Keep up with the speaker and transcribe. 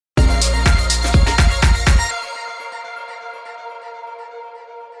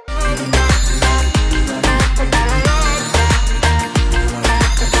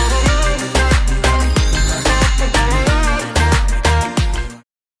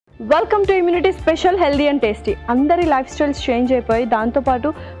Welcome to immunity special healthy and tasty. అందరి life styles change అయిపోయి దాంతోపాటు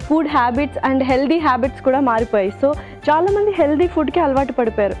food habits and healthy habits కూడా మారిపోయాయి. సో చాలామంది హెల్దీ ఫుడ్కి అలవాటు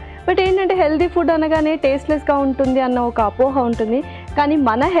పడిపోయారు. బట్ ఏంటంటే హెల్దీ ఫుడ్ అనగానే టేస్ట్లెస్గా ఉంటుంది అన్న ఒక అపోహ ఉంటుంది. కానీ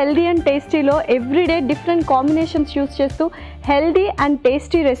మన healthy and టేస్టీలో everyday different combinations use చేస్తూ హెల్దీ అండ్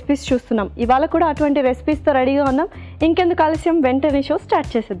టేస్టీ రెసిపీస్ చూస్తున్నాం. ఇవాళ కూడా అటువంటి రెసిపీస్తో రెడీగా ఉన్నాం. ఇంకెందుకు ఆలస్యం, వెంటనే షో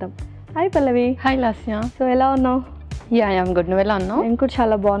స్టార్ట్ చేసేద్దాం. హాయ్ పల్లవి. హాయ్ లాస్య. సో ఎలా ఉన్నావు? I'm good. నువ్వు ఎలా ఉన్నావు? నేను కూడా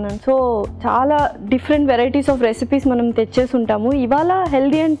చాలా బాగున్నాను. సో చాలా డిఫరెంట్ వెరైటీస్ ఆఫ్ రెసిపీస్ మనం తెచ్చేసి ఉంటాము. ఇవాళ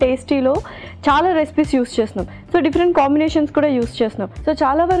హెల్దీ అండ్ టేస్టీలో చాలా రెసిపీస్ యూస్ చేస్తున్నాం. సో డిఫరెంట్ కాంబినేషన్స్ కూడా యూస్ చేస్తున్నాం. సో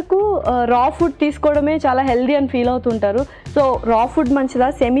చాలా వరకు రా ఫుడ్ తీసుకోవడమే చాలా హెల్దీ అని ఫీల్ అవుతుంటారు. సో రా ఫుడ్ మంచిదా,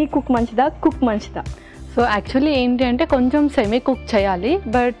 సెమీ కుక్ మంచిదా, కుక్ మంచిదా? సో యాక్చువల్లీ ఏంటి అంటే కొంచెం సెమీ కుక్ చేయాలి.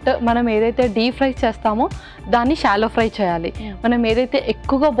 బట్ మనం ఏదైతే డీప్ ఫ్రై చేస్తామో దాన్ని షాలో ఫ్రై చేయాలి. మనం ఏదైతే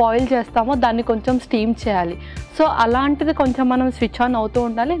ఎక్కువగా బాయిల్ చేస్తామో దాన్ని కొంచెం స్టీమ్ చేయాలి. సో అలాంటిది కొంచెం మనం స్విచ్ ఆన్ అవుతూ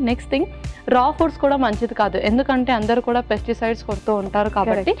ఉండాలి. నెక్స్ట్ థింగ్, రా ఫుడ్స్ కూడా మంచిది కాదు. ఎందుకంటే అందరూ కూడా పెస్టిసైడ్స్ కొడుతూ ఉంటారు.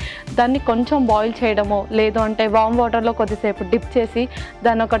 కాబట్టి దాన్ని కొంచెం బాయిల్ చేయడమో లేదు అంటే వామ్ వాటర్లో కొద్దిసేపు డిప్ చేసి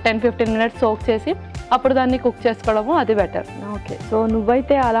దాన్ని ఒక 10-15 మినిట్స్ సోక్ చేసి అప్పుడు దాన్ని కుక్ చేసుకోవడము అది బెటర్. ఓకే. సో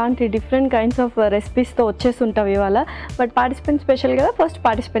నువ్వైతే అలాంటి డిఫరెంట్ కైండ్స్ ఆఫ్ రెసిపీస్తో వచ్చేస్తుంటావు ఇవాళ. బట్ పార్టిసిపెంట్ స్పెషల్ కదా, ఫస్ట్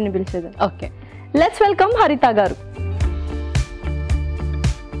పార్టిసిపెంట్ని పిలిచేద్దాం. ఓకే, లెట్స్ వెల్కమ్ హరిత గారు.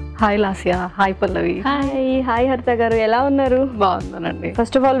 హాయ్ లాస్య. హాయ్ పల్లవి. హాయ్ హరిత గారు, ఎలా ఉన్నారు? బాగున్నానండి.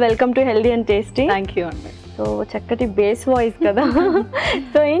 First of all welcome to healthy and tasty. Thank you అండి. సో చక్కటి బేస్ వాయిస్ కదా.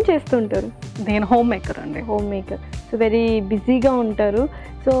 సో ఏం చేస్తుంటారు? నేను హోమ్ మేకర్ అండి. Home maker. సో వెరీ బిజీగా ఉంటారు.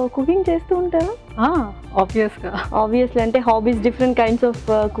 సో కుకింగ్ చేస్తూ ఉంటారా? ఆబ్వియస్లీ. అంటే hobbies, different kinds of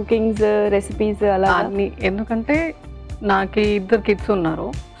cookings, recipes అలా అన్ని. ఎందుకంటే నాకు 2 కిడ్స్ ఉన్నారు.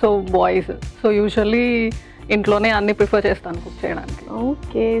 So boys. సో యూజువల్లీ ఇంట్లోనే అన్ని ప్రిఫర్ చేస్తాను కుక్ చేయడానికి.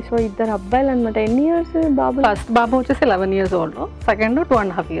 ఓకే. సో 2 అబ్బాయిలు అనమాట. ఎన్ని ఇయర్స్ బాబు? ఫస్ట్ బాబు వచ్చేసి 11 years old, second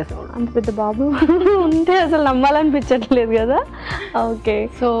 2.5 years old. అంత పెద్ద బాబు ఉంటే అసలు నమ్మాలనిపించట్లేదు కదా. Okay.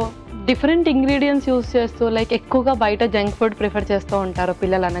 So different ingredients use చేస్తూ లైక్ ఎక్కువగా బయట జంక్ ఫుడ్ ప్రిఫర్ చేస్తూ ఉంటారు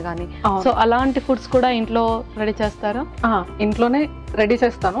పిల్లలు అనగాని. సో అలాంటి ఫుడ్స్ కూడా ఇంట్లో రెడీ చేస్తారా? ఇంట్లోనే రెడీ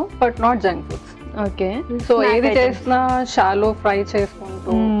చేస్తాను, but not junk foods. Okay. So ఏది చేసినా షాలో ఫ్రై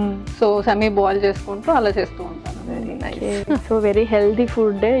చేసుకుంటూ, సో సెమీ బాయిల్ చేసుకుంటూ అలా చేస్తూ ఉంటాను. Very nice. So very healthy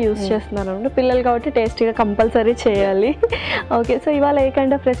food use చేస్తున్నారు పిల్లలు కాబట్టి టేస్టీగా కంపల్సరీ చేయాలి. ఓకే. సో ఇవాళ ఏ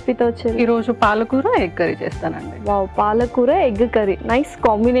కైండ్ ఆఫ్ రెసిపీతో వచ్చారు? ఈరోజు పాలకూర ఎగ్ కర్రీ చేస్తానండి. వావ్, పాలకూర egg curry. Nice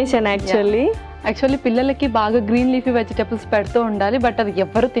combination actually. పిల్లలకి బాగా గ్రీన్ లీఫీ వెజిటబుల్స్ పెడుతూ ఉండాలి. బట్ అది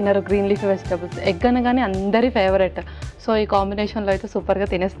ఎవరు తినరు గ్రీన్ లీఫీ వెజిటబుల్స్. ఎగ్ అనగానే అందరి ఫేవరెట్. సో ఈ కాంబినేషన్లో అయితే సూపర్గా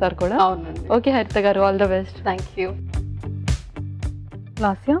తినేస్తారు కూడా. అవునండి. ఓకే హరిత గారు, all the best. Thank you.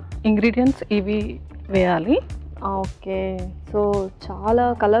 Lasya, ingredients ఇవి వేయాలి. ఓకే. సో చాలా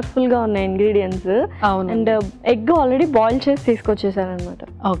కలర్ఫుల్గా ఉన్నాయి ingredients. And egg already boil చేసి తీసుకొచ్చేసారనమాట.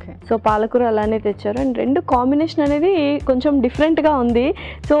 ఓకే. సో పాలకూర అలానే తెచ్చారు. అండ్ 2 కాంబినేషన్ అనేది కొంచెం డిఫరెంట్గా ఉంది.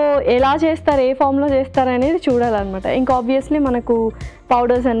 సో ఎలా చేస్తారు, ఏ ఫామ్లో చేస్తారు అనేది చూడాలన్నమాట. ఇంకా ఆబ్వియస్లీ మనకు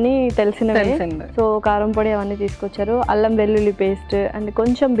పౌడర్స్ అన్నీ తెలిసినవే. సో కారం పొడి అవన్నీ తీసుకొచ్చారు. అల్లం వెల్లుల్లి పేస్ట్ అండ్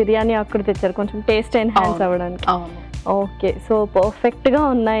కొంచెం బిర్యానీ ఆకుడు తెచ్చారు, కొంచెం టేస్ట్ ఎన్హాన్స్ అవ్వడానికి. ఓకే. సో పర్ఫెక్ట్గా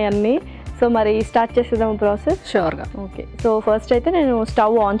ఉన్నాయి అన్నీ. సో మరి స్టార్ట్ చేసేద్దాం ప్రాసెస్. షూర్గా. ఓకే. సో ఫస్ట్ అయితే నేను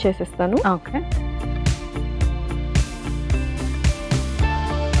స్టవ్ ఆన్ చేసేస్తాను. ఓకే.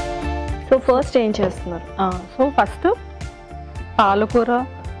 సో ఫస్ట్ ఏం చేస్తున్నారు? సో ఫస్ట్ పాలకూర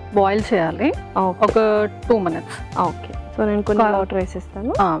బాయిల్ చేయాలి ఒక 2 minutes. ఓకే. సో నేను కొన్ని వాటర్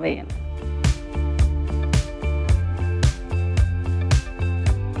వేసేస్తాను. వేయండి.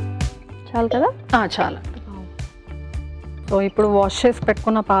 చాలు కదా? చాలా. సో ఇప్పుడు వాష్ చేసి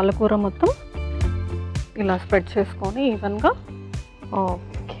పెట్టుకున్న పాలకూర మొత్తం ఇలా స్ప్రెడ్ చేసుకొని ఈవెన్గా.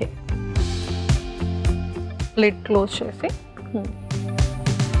 ఓకే. లిడ్ క్లోజ్ చేసి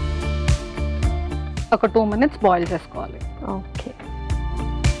ఒక 2 minutes బాయిల్ చేసుకోవాలి. ఓకే.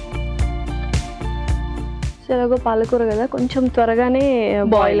 సో ఎలాగో పాలకూర కదా, కొంచెం త్వరగానే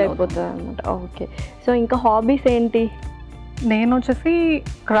బాయిల్ అయిపోతుంది అనమాట. ఓకే. సో ఇంకా హాబీస్ ఏంటి? నేను వచ్చేసి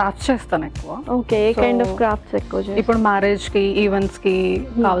క్రాఫ్ట్స్ చేస్తాను ఎక్కువ. Okay. A kind of crafts ఎక్కువ? ఇప్పుడు మ్యారేజ్కి, ఈవెంట్స్కి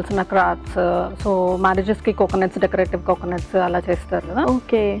కావాల్సిన crafts. So మ్యారేజెస్కి coconuts, decorative coconuts అలా చేస్తారు కదా.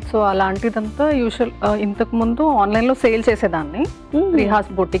 ఓకే. సో అలాంటిదంతా యూజువల్ ఇంతకు ముందు ఆన్లైన్లో సేల్ చేసేదాన్ని,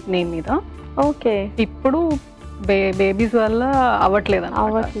 రిహాస్ బొటిక్ నేమ్ మీద. ఓకే. ఇప్పుడు బేబీస్ వల్ల అవ్వట్లేదు.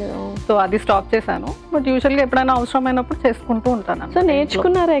 సో అది స్టాప్ చేశాను. బట్ యూజువల్గా ఎప్పుడైనా అవసరమైనప్పుడు చేసుకుంటూ ఉంటాను. సో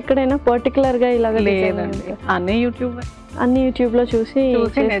నేర్చుకున్నారా ఎక్కడైనా పర్టికులర్గా ఇలాగ? లేదండి, అన్నీ యూట్యూబ్లో చూసి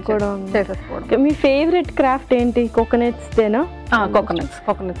చేసుకోవడం. మీ ఫేవరెట్ క్రాఫ్ట్ ఏంటి? కోకోనట్స్దేనా? కోకోనట్స్.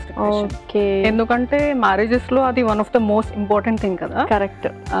 ఓకే. ఎందుకంటే మ్యారేజెస్ లో అది one of the most important thing కదా. కరెక్ట్.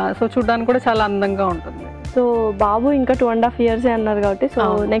 సో చూడడానికి కూడా చాలా అందంగా ఉంటుంది. సో బాబు ఇంకా 2.5 years అన్నారు కాబట్టి సో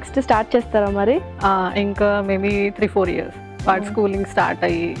నెక్స్ట్ స్టార్ట్ చేస్తారా మరి? ఇంకా మేబీ 3-4 years వాడి స్కూలింగ్ స్టార్ట్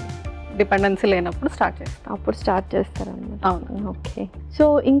అయ్యి డిపెండెన్సీ లేనప్పుడు అప్పుడు స్టార్ట్ చేస్తారన్నమాట. అవును. ఓకే. సో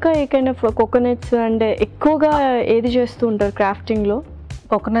ఇంకా ఏ కైండ్ ఆఫ్ కోకోనట్స్ అండ్ ఎక్కువగా ఏది చేస్తూ ఉంటారు క్రాఫ్టింగ్లో?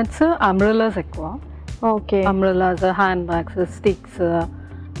 కోకోనట్స్, అంబ్రెల్లాస్ ఎక్కువ. Okay. Umbrellas, hand bags, sticks,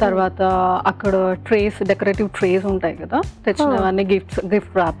 తర్వాత అక్కడ ట్రేస్, డెకరేటివ్ ట్రేస్ ఉంటాయి కదా తెచ్చినవన్నీ, గిఫ్ట్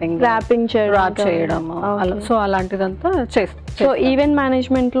ర్యాపింగ్ చేయడం, సో అలాంటిదంతా చేస్తాం. సో ఈవెంట్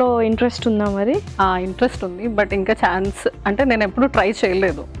మేనేజ్మెంట్ లో ఇంట్రెస్ట్ ఉందా మరి? ఇంట్రెస్ట్ ఉంది, బట్ ఇంకా ఛాన్స్ అంటే నేను ఎప్పుడు ట్రై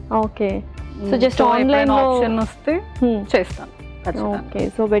చేయలేదు. Okay. So just online option వస్తే చేస్తాను. ఓకే.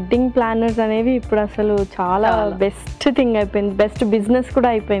 సో వెడ్డింగ్ ప్లానర్స్ అనేవి ఇప్పుడు అసలు చాలా బెస్ట్ థింగ్ అయిపోయింది, బెస్ట్ బిజినెస్ కూడా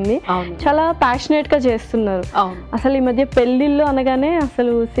అయిపోయింది. చాలా ప్యాషనేట్ గా చేస్తున్నారు. అసలు ఈ మధ్య పెళ్లిళ్ళు అనగానే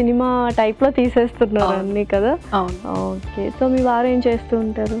అసలు సినిమా టైప్ లో తీసేస్తున్నారు అన్ని కదా. ఓకే. సో మీ వారు ఏం చేస్తూ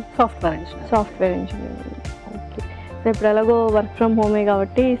ఉంటారు? Software engineer. ఓకే. సో ఇప్పుడు ఎలాగో వర్క్ ఫ్రమ్ హోమే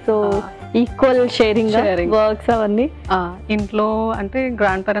కాబట్టి సో ఈక్వల్ షేరింగ్ వర్క్స్ అవన్నీ. ఇంట్లో అంటే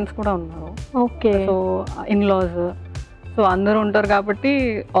గ్రాండ్ పేరెంట్స్ కూడా ఉన్నారు. ఓకే. సో ఇన్లాస్, సో అందరూ ఉంటారు కాబట్టి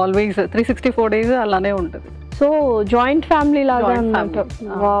ఆల్వేస్ 364 days అలానే ఉంటుంది. సో జాయింట్ ఫ్యామిలీ లాగా అన్నమాట.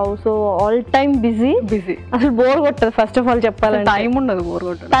 Wow. So all time busy. అసలు బోర్ కొట్టదు ఫస్ట్ ఆఫ్ ఆల్ చెప్పాలంటే. టైం ఉండదు, బోర్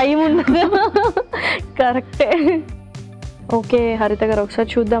కొట్టదు. టైం ఉండదు. కరెక్టే. ఓకే హరిత గారు ఒకసారి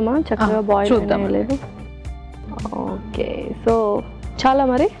చూద్దామా చక్కగా బాయిల్ చూద్దాం. లేదు. ఓకే. సో చాలా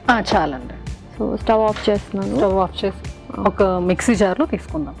మరి చాలండి. సో స్టవ్ ఆఫ్ చేస్తున్నాను. స్టవ్ ఆఫ్ చేసి ఒక మిక్సీ జార్లో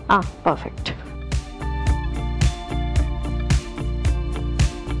తీసుకుందాం. పర్ఫెక్ట్.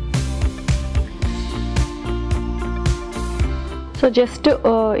 సో జస్ట్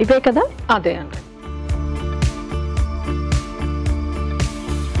ఇవే కదా? అదే అండి.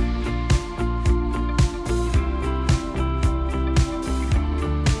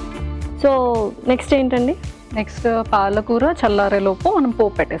 సో నెక్స్ట్ ఏంటండి? నెక్స్ట్ పాలకూర చల్లారేలోపు మనం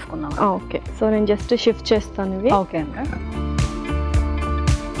పోపు పెట్టేసుకున్నాం. ఓకే. సో నేను జస్ట్ షిఫ్ట్ చేస్తాను ఇవి. ఓకే అండి.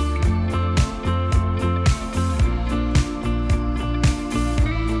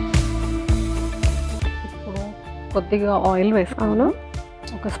 ఇప్పుడు కొద్దిగా ఆయిల్ వేసుకున్నాను.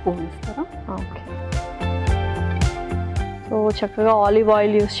 ఒక స్పూన్ ఇస్తారా? ఓకే. సో చక్కగా ఆలివ్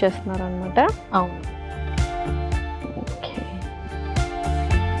ఆయిల్ యూస్ చేస్తున్నారు అనమాట. అవును.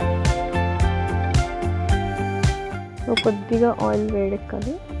 సో కొద్దిగా ఆయిల్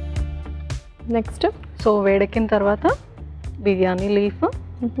వేడెక్కాలి. నెక్స్ట్ సో వేడెక్కిన తర్వాత బిర్యానీ లీఫ్,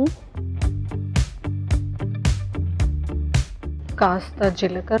 కాస్త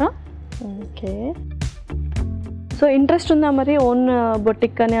జీలకర్ర. ఓకే. సో ఇంట్రెస్ట్ ఉందా మరి ఓన్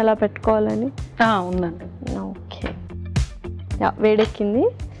బొటిక్ అని అలా పెట్టుకోవాలని? ఉందండి. ఓకే. వేడెక్కింది.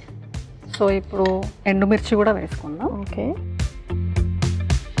 సో ఇప్పుడు ఎండుమిర్చి కూడా వేసుకుందాం. ఓకే.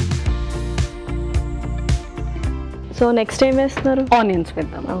 సో నెక్స్ట్ ఏం వేస్తున్నారు? ఆనియన్స్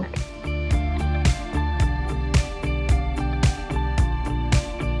వేద్దాం. ఓకే.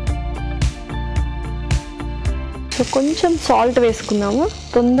 సో కొంచెం సాల్ట్ వేసుకుందాము,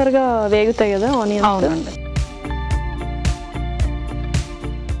 తొందరగా వేగుతాయి కదా ఆనియన్స్. అవునండి.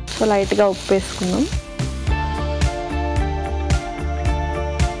 సో లైట్గా ఉప్పు వేసుకుందాం.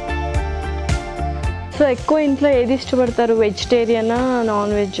 సో ఎక్కువ ఇంట్లో ఏది ఇష్టపడతారు, వెజిటేరియనా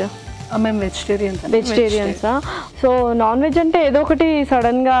నాన్ వెజ్? మేము వెజిటేరియన్సా? సో నాన్ వెజ్ అంటే ఏదో ఒకటి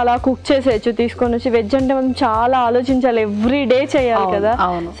సడన్గా అలా కుక్ చేసేయచ్చు తీసుకొని వచ్చి. వెజ్ అంటే మనం చాలా ఆలోచించాలి, ఎవ్రీ డే చేయాలి కదా.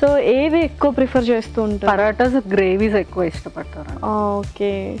 సో ఏవి ఎక్కువ ప్రిఫర్ చేస్తూ ఉంటారు? పరాటాస్, గ్రేవీస్ ఎక్కువ ఇష్టపడతారు.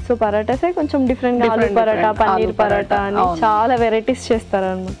 ఓకే. సో పరాటాసే కొంచెం డిఫరెంట్గా ఆలూ పరాటా, పన్నీర్ పరాటా అని చాలా వెరైటీస్ చేస్తారు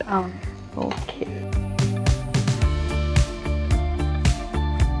అనమాట. ఓకే.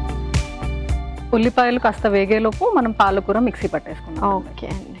 ఉల్లిపాయలు కాస్త వేగేలోపు మనం పాలకూర మిక్సీ పట్టేసుకున్నాం. ఓకే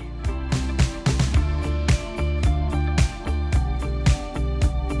అండి.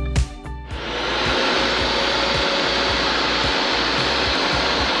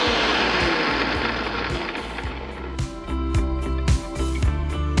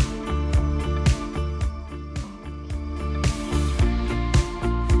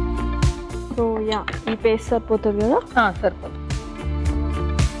 సో ఈ పేస్ట్ సరిపోతుంది కదా? సరిపోతుంది.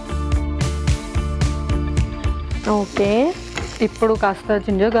 ఓకే. ఇప్పుడు కాస్త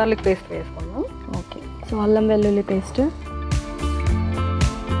జింజర్ గార్లిక్ పేస్ట్ వేసుకున్నాం. ఓకే. సో అల్లం వెల్లుల్లి పేస్ట్.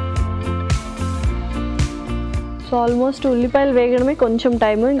 సో ఆల్మోస్ట్ ఉల్లిపాయలు వేగడమే కొంచెం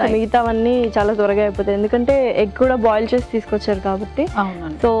టైం, ఇంకా మిగతావన్నీ చాలా త్వరగా అయిపోతాయి ఎందుకంటే ఎగ్ కూడా బాయిల్ చేసి తీసుకొచ్చారు కాబట్టి.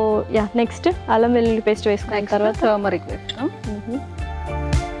 సో నెక్స్ట్ అల్లం వెల్లుల్లి పేస్ట్ వేసుకున్న తర్వాత టర్మరిక్ వేస్తాం.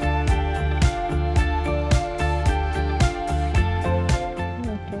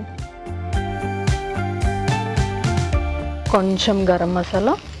 కొంచెం గరం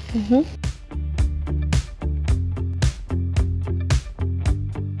మసాలా,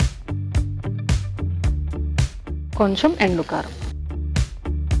 కొంచెం ఎండు కారం.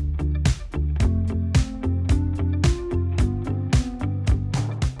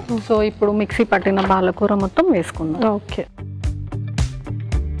 సో ఇప్పుడు మిక్సీ పట్టిన పాలకూర మొత్తం వేసుకుందాం. ఓకే.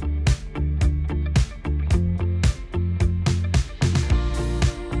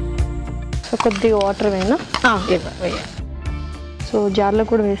 సో కొద్దిగా వాటర్ వేయనా? వేయాలి. సో జార్లో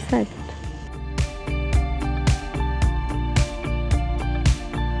కూడా వేస్తే అయిపోతుంది.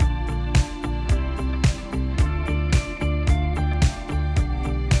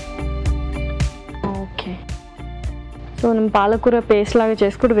 ఓకే. సో మనం పాలకూర పేస్ట్ లాగా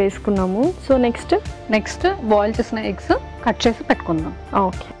చేసుకుంటూ వేసుకున్నాము. సో నెక్స్ట్ బాయిల్ చేసిన ఎగ్స్ కట్ చేసి పెట్టుకుందాం.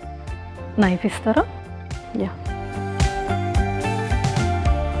 ఓకే. నైఫ్ ఇస్తారా? యా.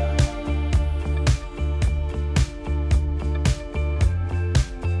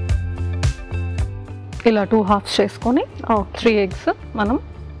 ఇలా 2 halves చేసుకొని 3 eggs మనం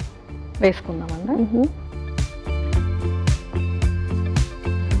వేసుకుందామండి.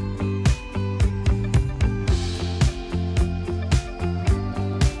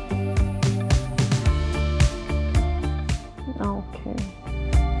 ఓకే.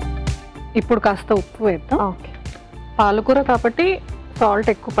 ఇప్పుడు కాస్త ఉప్పు వేద్దాం. ఓకే. పాలకూర కాబట్టి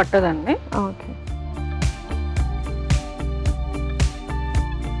సాల్ట్ ఎక్కువ పట్టదండి. ఓకే.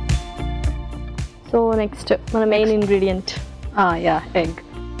 సో నెక్స్ట్ మన మెయిన్ ఇంగ్రీడియంట్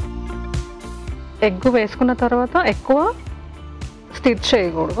ఎగ్ వేసుకున్న తర్వాత ఎక్కువ స్టిచ్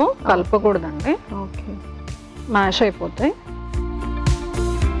చేయకూడదు, కలపకూడదండి. ఓకే. మ్యాష్ అయిపోతాయి.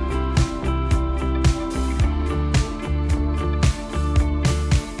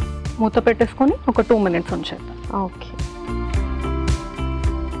 మూత పెట్టేసుకొని ఒక 2 minutes ఉంచేద్దాం. ఓకే.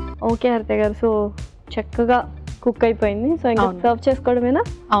 ఓకే హరిత గారు, సో చక్కగా కుక్ అయిపోయింది. సో ఇంకా సర్వ్ చేసుకోవడమేనా?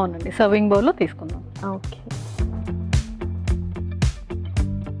 అవునండి, సర్వింగ్ బౌల్లో తీసుకుందాం. ఓకే.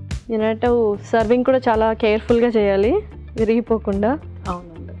 నేనంటే సర్వింగ్ కూడా చాలా కేర్ఫుల్గా చేయాలి, విరిగిపోకుండా.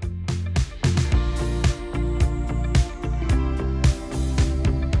 అవునండి.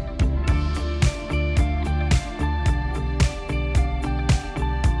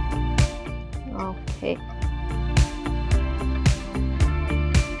 ఓకే.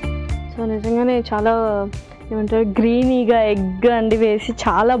 సో నిజంగానే చాలా ఏమంటారు గ్రీనీగా ఎగ్ అండి వేసి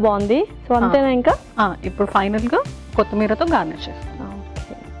చాలా బాగుంది. సో అంతేనా? ఇంకా ఇప్పుడు ఫైనల్గా కొత్తిమీరతో గార్నిష్ చేస్తాం.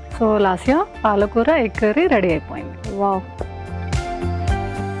 ఓకే. సో లాస్యా పాలకూర ఎగ్ కర్రీ రెడీ అయిపోయింది. వావ్.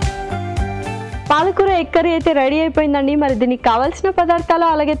 పాలకూర ఎగ్ కర్రీ అయితే రెడీ అయిపోయిందండి. మరి దీనికి కావాల్సిన పదార్థాలు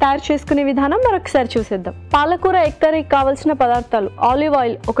అలాగే తయారు చేసుకునే విధానం మరొకసారి చూసేద్దాం. పాలకూర ఎగ్ కర్రీకి కావాల్సిన పదార్థాలు: ఆలివ్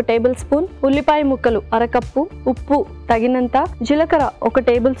ఆయిల్ 1 టేబుల్ స్పూన్, ఉల్లిపాయ ముక్కలు 1 కప్పు, ఉప్పు తగినంత, జీలకర్ర 1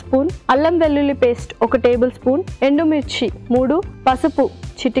 టేబుల్ స్పూన్, అల్లం వెల్లుల్లి పేస్ట్ 1 టేబుల్ స్పూన్, ఎండుమిర్చి 3, పసుపు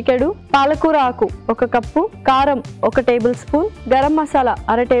చిటికెడు, పాలకూర ఆకు 1 కప్పు, కారం 1 table spoon, garam masala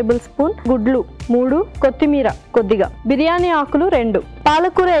 1/2 table spoon, గుడ్లు 3, కొత్తిమీర కొద్దిగా, బిర్యానీ ఆకులు 2.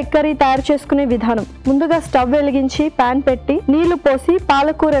 పాలకూర ఎగ్ కర్రీ తయారు చేసుకునే విధానం: ముందుగా స్టవ్ వెలిగించి పాన్ పెట్టి నీళ్లు పోసి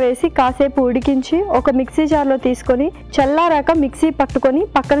పాలకూర వేసి కాసేపు ఉడికించి ఒక మిక్సీ జార్లో తీసుకొని చల్లారాక మిక్సీ పట్టుకొని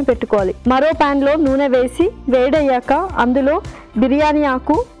పక్కన పెట్టుకోవాలి. మరో పాన్ లో నూనె వేసి వేడయ్యాక అందులో బిర్యానీ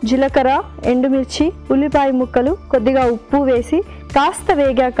ఆకు, జీలకర్ర, ఎండుమిర్చి, ఉల్లిపాయ ముక్కలు, కొద్దిగా ఉప్పు వేసి కాస్త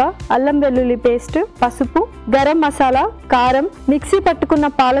వేగాక అల్లం వెల్లుల్లి పేస్ట్, పసుపు, గరం మసాలా, కారం, మిక్సీ పట్టుకున్న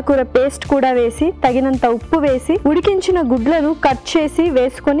పాలకూర పేస్ట్ కూడా వేసి తగినంత ఉప్పు వేసి ఉడికించిన గుడ్లను కట్ చేసి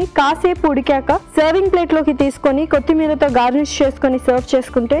వేసుకొని కాసేపు ఉడికాక సర్వింగ్ ప్లేట్ లోకి తీసుకొని కొత్తిమీరతో గార్నిష్ చేసుకొని సర్వ్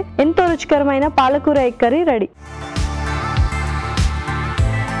చేసుకుంటే ఎంతో రుచికరమైన పాలకూర ఎగ్ కర్రీ రెడీ.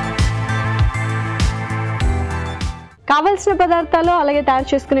 కావలసిన పదార్థాలు అలాగే తయారు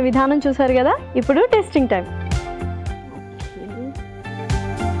చేసుకునే విధానం చూసారు కదా. ఇప్పుడు టెస్టింగ్ టైం.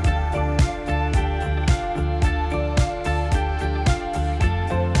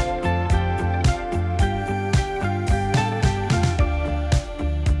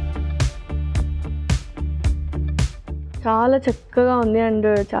 చాలా చక్కగా ఉంది అండ్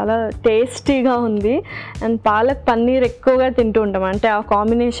చాలా టేస్టీగా ఉంది. అండ్ పాలక్ పన్నీర్ ఎక్కువగా తింటూ ఉంటాం అంటే ఆ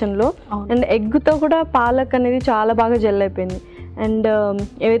కాంబినేషన్లో. అండ్ ఎగ్తో కూడా పాలక్ అనేది చాలా బాగా జెల్ అయిపోయింది. అండ్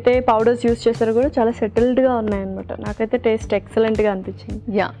ఏవైతే పౌడర్స్ యూస్ చేస్తారో కూడా చాలా సెటిల్డ్గా ఉన్నాయన్నమాట. నాకైతే టేస్ట్ ఎక్సలెంట్గా అనిపించింది.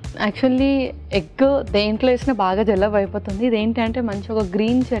 యాక్చువల్లీ ఎగ్ దేంట్లో వేసినా బాగా జెల్లప్ అయిపోతుంది. ఇదేంటంటే మంచి ఒక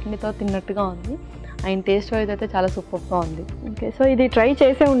గ్రీన్ చట్నీతో తిన్నట్టుగా ఉంది. అండ్ టేస్ట్ వైజ్ అయితే చాలా సూపర్గా ఉంది. ఓకే, సో ఇది ట్రై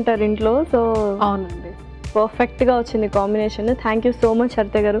చేసే ఉంటారు ఇంట్లో. సో అవునండి, పర్ఫెక్ట్గా వచ్చింది combination. Thank you so much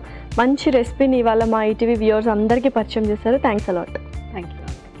హరిత గారు. మంచి రెసిపీని ఇవాళ మా ఈటీవీ వ్యూవర్స్ అందరికీ పరిచయం చేశారు. Thanks a lot. Thank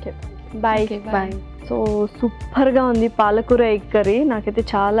you. Bye bye. So సూపర్గా ఉంది పాలకూర ఎగ్ కర్రీ. నాకైతే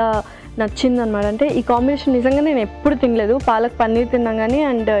చాలా నచ్చింది అనమాట. అంటే ఈ కాంబినేషన్ నిజంగా నేను ఎప్పుడు తినలేదు. పాలక్ పన్నీర్ తిన్నాం కానీ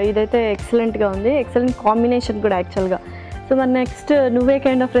అండ్ ఇదైతే ఎక్సలెంట్గా ఉంది. ఎక్సలెంట్ కాంబినేషన్ కూడా యాక్చువల్గా. సో మరి నెక్స్ట్ నువ్వే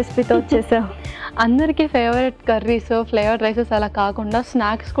కైండ్ ఆఫ్ రెసిపీతో వచ్చేసావు? అందరికీ ఫేవరెట్ కర్రీస్, ఫ్లేవర్డ్ రైసెస్ అలా కాకుండా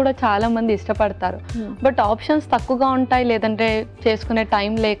స్నాక్స్ కూడా చాలామంది ఇష్టపడతారు. బట్ ఆప్షన్స్ తక్కువగా ఉంటాయి, లేదంటే చేసుకునే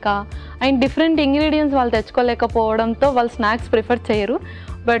టైం లేక అండ్ డిఫరెంట్ ఇంగ్రీడియంట్స్ వాళ్ళు తెచ్చుకోలేకపోవడంతో వాళ్ళు స్నాక్స్ ప్రిఫర్ చేయరు.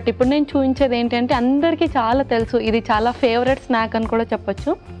 బట్ ఇప్పుడు నేను చూపించేది ఏంటంటే అందరికీ చాలా తెలుసు, ఇది చాలా ఫేవరెట్ స్నాక్ అని కూడా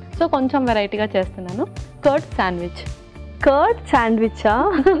చెప్పొచ్చు. సో కొంచెం వెరైటీగా చేస్తున్నాను. Curd sandwich. కర్డ్ శాండ్విచా?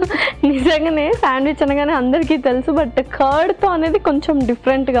 నిజంగానే శాండ్విచ్ అనగానే అందరికీ తెలుసు, బట్ కర్డ్తో అనేది కొంచెం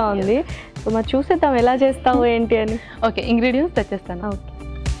డిఫరెంట్గా ఉంది. సో మరి చూసేద్దాం ఎలా చేస్తావు ఏంటి అని. Okay, ingredients తెచ్చేస్తాను.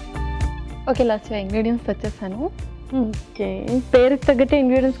 Okay last ingredients తెచ్చేస్తాను. Okay, పేరుకి తగ్గట్టే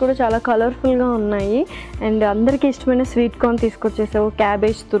ఇంగ్రీడియంట్స్ కూడా చాలా కలర్ఫుల్గా ఉన్నాయి. అండ్ అందరికీ ఇష్టమైన స్వీట్ కార్న్ తీసుకొచ్చేసావు,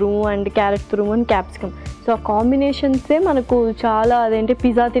 క్యాబేజ్ తురుము అండ్ క్యారెట్ తురుము అండ్ క్యాప్సికమ్. సో ఆ కాంబినేషన్సే మనకు చాలా అదేంటి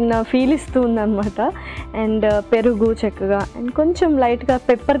పిజ్జా తిన్న ఫీల్ ఇస్తూ ఉందన్నమాట. అండ్ పెరుగు చక్కగా అండ్ కొంచెం లైట్గా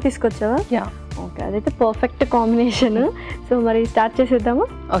పెప్పర్ తీసుకొచ్చావా? ఓకే, అదైతే పర్ఫెక్ట్ కాంబినేషన్. సో మరి స్టార్ట్ చేసేద్దామా?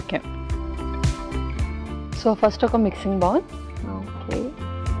 ఓకే, సో ఫస్ట్ ఒక మిక్సింగ్ బౌల్. ఓకే,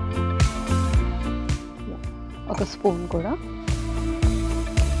 ఒక స్పూన్ కూడా.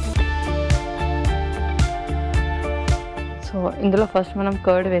 సో ఇందులో ఫస్ట్ మనం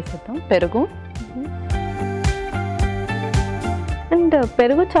కర్డ్ వేసేద్దాం, పెరుగు. అండ్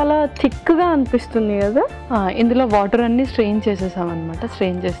పెరుగు చాలా థిక్గా అనిపిస్తుంది కదా. ఇందులో వాటర్ అన్నీ స్ట్రెయిన్ చేసేసాం అనమాట,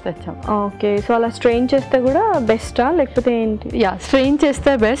 స్ట్రెయిన్ చేసి తెచ్చాం. ఓకే, సో అలా స్ట్రెయిన్ చేస్తే కూడా బెస్టా లేకపోతే ఏంటి? స్ట్రెయిన్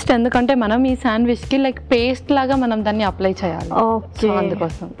చేస్తే బెస్ట్, ఎందుకంటే మనం ఈ శాండ్విచ్కి లైక్ పేస్ట్ లాగా మనం దాన్ని అప్లై చేయాలి. ఓకే,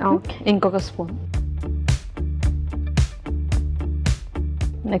 అందుకోసం. ఓకే, ఇంకొక స్పూన్.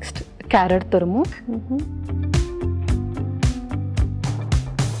 నెక్స్ట్ క్యారెట్ తురుము,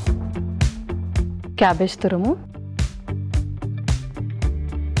 క్యాబేజ్ తురుము,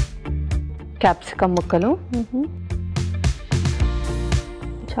 క్యాప్సికమ్ ముక్కలు.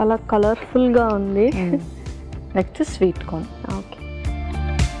 చాలా కలర్ఫుల్గా ఉంది. Next sweet corn. Okay,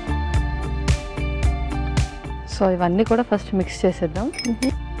 so ఇవన్నీ కూడా ఫస్ట్ మిక్స్ చేసేద్దాం.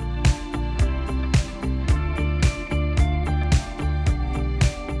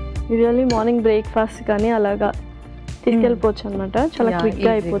 యూజువల్లీ మార్నింగ్ బ్రేక్ఫాస్ట్ కానీ అలాగా తీసుకెళ్ళిపోవచ్చు అనమాట, చాలా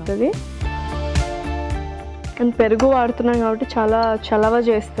క్విక్గా అయిపోతుంది. అండ్ పెరుగు వాడుతున్నాం కాబట్టి చాలా చలవ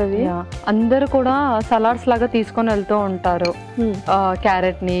చేస్తుంది. అందరూ కూడా సలాడ్స్ లాగా తీసుకొని వెళ్తూ ఉంటారు,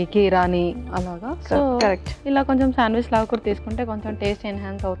 క్యారెట్ని, కీరాని అలాగా. సో కరెక్ట్, ఇలా కొంచెం శాండ్విచ్ లాగా కూడా తీసుకుంటే కొంచెం టేస్ట్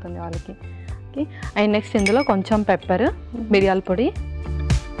ఎన్హాన్స్ అవుతుంది వాళ్ళకి. ఓకే, అండ్ నెక్స్ట్ ఇందులో కొంచెం పెప్పర్, మిరియాల పొడి,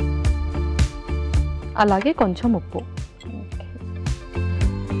 అలాగే కొంచెం ఉప్పు.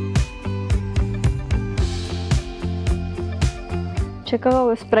 చక్కగా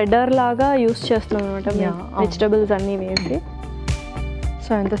స్ప్రెడర్ లాగా యూస్ చేస్తున్నాం అనమాట, వెజిటబుల్స్ అన్నీ వేసి.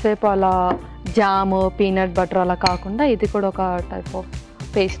 సో ఎంతసేపు అలా జామ్, పీనట్ బటర్ అలా కాకుండా ఇది కూడా ఒక టైప్ ఆఫ్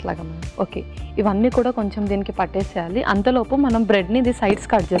పేస్ట్ లాగా. ఓకే, ఇవన్నీ కూడా కొంచెం దీనికి పట్టేసేయాలి. అంతలోపు మనం బ్రెడ్ని ఇది సైడ్స్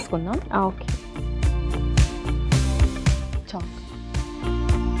కట్ చేసుకుందాం. Okay, chalk.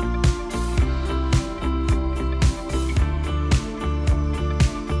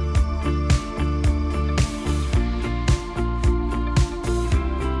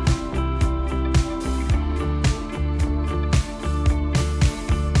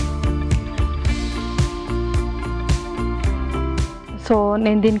 సో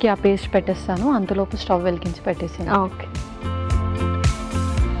నేను దీనికి ఆ పేస్ట్ పెట్టేస్తాను, అంతలోపు స్టవ్ వెలిగించి పెట్టేసాను. Okay,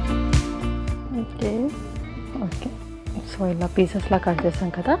 okay, okay. సో ఇలా పీసెస్లా కట్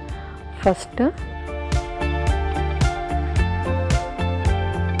చేసాం కదా. ఫస్ట్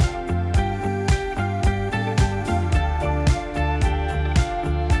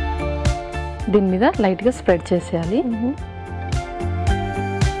దీని మీద లైట్గా స్ప్రెడ్ చేసేయాలి.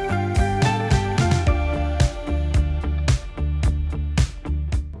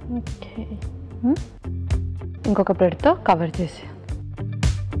 ఇంకొక బ్రెడ్తో కవర్ చేసి,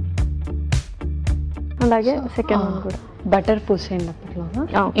 అలాగే సెకండ్ వన్ కూడా బటర్ పూసేయండి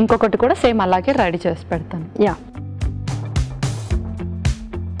అప్పట్లో. ఇంకొకటి కూడా సేమ్ అలాగే రెడీ చేసి పెడతాను.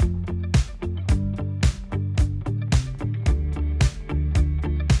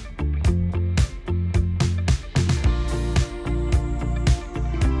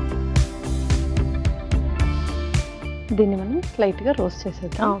 దీన్ని మనం స్లైట్గా రోస్ట్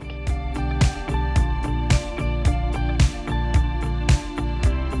చేసేద్దాం. ఓకే,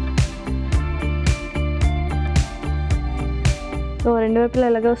 సో రెండు వైపులా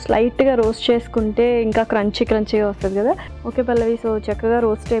ఇలాగ స్లైట్గా రోస్ట్ చేసుకుంటే ఇంకా క్రంచీగా వస్తుంది కదా. ఓకే పల్లవి, సో చక్కగా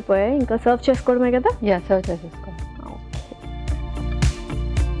రోస్ట్ అయిపోయాయి, ఇంకా సర్వ్ చేసుకోవడమే కదా. Serve చేసేసుకో.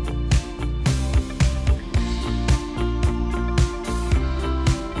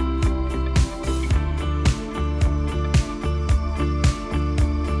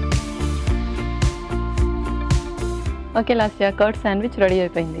 Okay last curd sandwich ready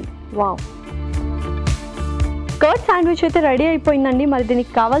అయిపోయింది. వావ్, కర్డ్ శాండ్విచ్ అయితే రెడీ అయిపోయిందండి. మరి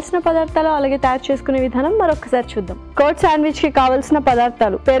దీనికి కావాల్సిన పదార్థాలు అలాగే తయారు చేసుకునే విధానం మరొకసారి చూద్దాం. కర్డ్ శాండ్విచ్ కి కావాల్సిన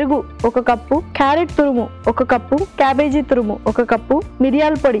పదార్థాలు: పెరుగు 1 కప్పు, క్యారెట్ తురుము 1 కప్పు, క్యాబేజీ తురుము 1 కప్పు,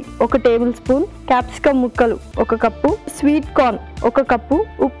 మిరియాల పొడి 1 టేబుల్ స్పూన్, క్యాప్సికమ్ ముక్కలు 1 కప్పు, స్వీట్ కార్న్ 1 కప్పు,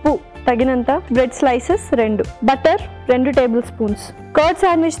 ఉప్పు తగినంత, bread slices 2, butter 2 table spoons. Curd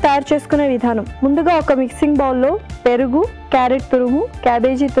sandwich తయారు చేసుకునే విధానం: ముందుగా ఒక మిక్సింగ్ బౌల్లో పెరుగు, క్యారెట్ తురుము,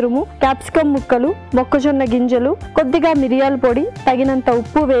 క్యాబేజీ తురుము, క్యాప్సికమ్ ముక్కలు, మొక్కజొన్న గింజలు, కొద్దిగా మిరియాల పొడి, తగినంత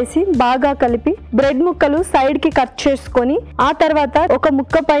ఉప్పు వేసి బాగా కలిపి బ్రెడ్ ముక్కలు సైడ్ కి కట్ చేసుకొని ఆ తర్వాత ఒక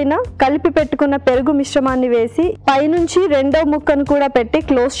ముక్క పైన కలిపి పెట్టుకున్న పెరుగు మిశ్రమాన్ని వేసి పైనుంచి రెండో ముక్కను కూడా పెట్టి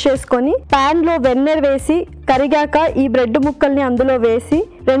క్లోజ్ చేసుకొని పాన్ లో వెన్నె వేసి కరిగాక ఈ బ్రెడ్ ముక్కల్ని అందులో వేసి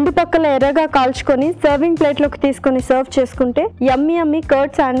 2 పక్కల ఎర్రగా కాల్చుకొని సర్వింగ్ ప్లేట్ లోకి తీసుకొని సర్వ్ చేసుకుంటే యమ్మీ యమ్మీ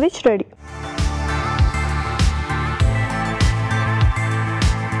కర్డ్ శాండ్విచ్ రెడీ.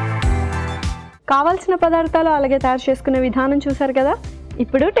 కావాల్సిన పదార్థాలు అలాగే తయారు చేసుకునే విధానం చూసారు కదా.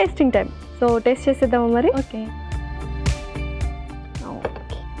 ఇప్పుడు టేస్టింగ్ టైం. సో టేస్ట్ చేసేద్దామా మరి? ఓకే.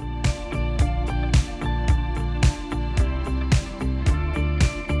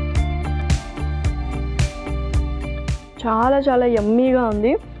 చాలా చాలా యమ్మీగా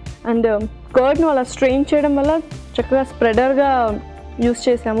ఉంది. అండ్ కర్డ్ను అలా స్ట్రెయిన్ చేయడం వల్ల చక్కగా స్ప్రెడర్గా యూస్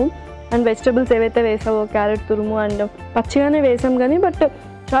చేసాము. అండ్ వెజిటబుల్స్ ఏవైతే వేసావో క్యారెట్ తురుము అండ్ పచ్చిగానే వేసాం కానీ బట్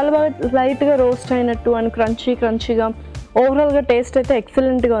చాలా బాగా లైట్గా రోస్ట్ అయినట్టు అండ్ క్రంచీగా ఓవరాల్గా టేస్ట్ అయితే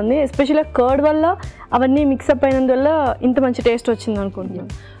ఎక్సలెంట్గా ఉంది. ఎస్పెషల్గా కర్డ్ వల్ల అవన్నీ మిక్సప్ అయినందువల్ల ఇంత మంచి టేస్ట్ వచ్చింది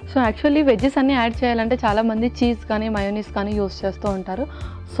అనుకుంటున్నాను. సో యాక్చువల్లీ వెజ్జెస్ అన్నీ యాడ్ చేయాలంటే చాలామంది చీజ్ కానీ మయోనీస్ కానీ యూస్ చేస్తూ ఉంటారు.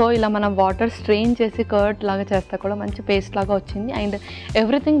 సో ఇలా మనం వాటర్ స్ట్రెయిన్ చేసి కర్డ్ లాగా చేస్తే కూడా మంచి పేస్ట్ లాగా వచ్చింది. అండ్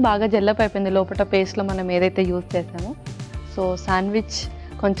ఎవ్రీథింగ్ బాగా జెల్లప్ అయిపోయింది లోపల పేస్ట్లో మనం ఏదైతే యూస్ చేసామో. సో శాండ్విచ్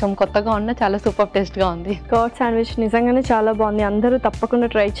కొంచెం కొత్తగా ఉన్న చాలా సూపర్ టేస్ట్గా ఉంది. కర్డ్ శాండ్విచ్ నిజంగానే చాలా బాగుంది. అందరూ తప్పకుండా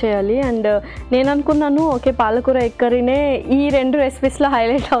ట్రై చేయాలి. అండ్ నేను అనుకున్నాను ఓకే పాలకూర ఎగ్ కర్రీనే ఈ 2 రెసిపీస్లో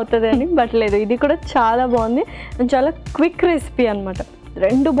హైలైట్ అవుతుంది అని, బట్ లేదు, ఇది కూడా చాలా బాగుంది అండ్ చాలా క్విక్ రెసిపీ అనమాట.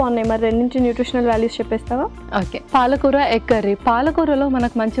 2 బాగున్నాయి. మరి 2 న్యూట్రిషనల్ వాల్యూస్ చెప్పేస్తావా? ఓకే. పాలకూర ఎగ్ కర్రీ. పాలకూరలో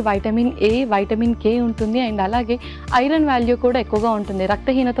మనకు మంచి వైటమిన్ ఏ, వైటమిన్ కే ఉంటుంది. అండ్ అలాగే ఐరన్ వాల్యూ కూడా ఎక్కువగా ఉంటుంది.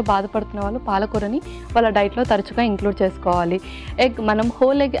 రక్తహీనత బాధపడుతున్న వాళ్ళు పాలకూరని వాళ్ళ డైట్లో తరచుగా ఇంక్లూడ్ చేసుకోవాలి. ఎగ్ మనం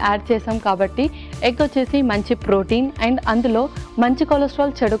హోల్ ఎగ్ యాడ్ చేసాం కాబట్టి ఎగ్ వచ్చేసి మంచి ప్రోటీన్ అండ్ అందులో మంచి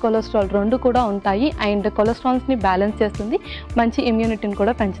కొలెస్ట్రాల్, చెడు కొలెస్ట్రాల్ 2 కూడా ఉంటాయి. అండ్ కొలెస్ట్రాల్స్ని బ్యాలెన్స్ చేస్తుంది, మంచి ఇమ్యూనిటీని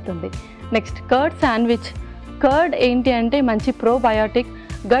కూడా పెంచుతుంది. Next curd sandwich. కర్డ్ ఏంటి అంటే మంచి ప్రోబయోటిక్,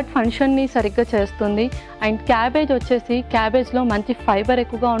 గట్ ఫంక్షన్ని సరిగ్గా చేస్తుంది. అండ్ క్యాబేజ్ వచ్చేసి క్యాబేజ్లో మంచి ఫైబర్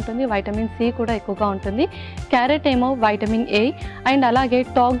ఎక్కువగా ఉంటుంది, వైటమిన్ సి కూడా ఎక్కువగా ఉంటుంది. క్యారెట్ ఏమో వైటమిన్ ఏ అండ్ అలాగే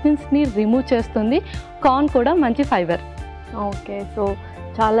టాక్సిన్స్ని రిమూవ్ చేస్తుంది. కార్న్ కూడా మంచి ఫైబర్. ఓకే. సో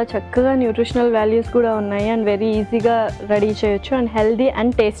చాలా చక్కగా న్యూట్రిషనల్ వాల్యూస్ కూడా ఉన్నాయి అండ్ వెరీ ఈజీగా రెడీ చేయొచ్చు అండ్ హెల్దీ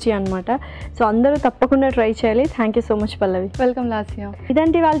అండ్ టేస్టీ అనమాట. సో అందరూ తప్పకుండా ట్రై చేయాలి. Thank you so much Pallavi. Welcome Lasya.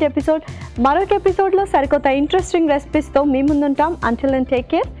 ఇదంటే వాళ్ళ ఎపిసోడ్. మరొక ఎపిసోడ్లో సరికొత్త interesting రెసిపీస్తో me ముందుంటాం. Until then take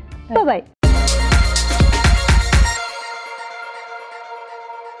care. By.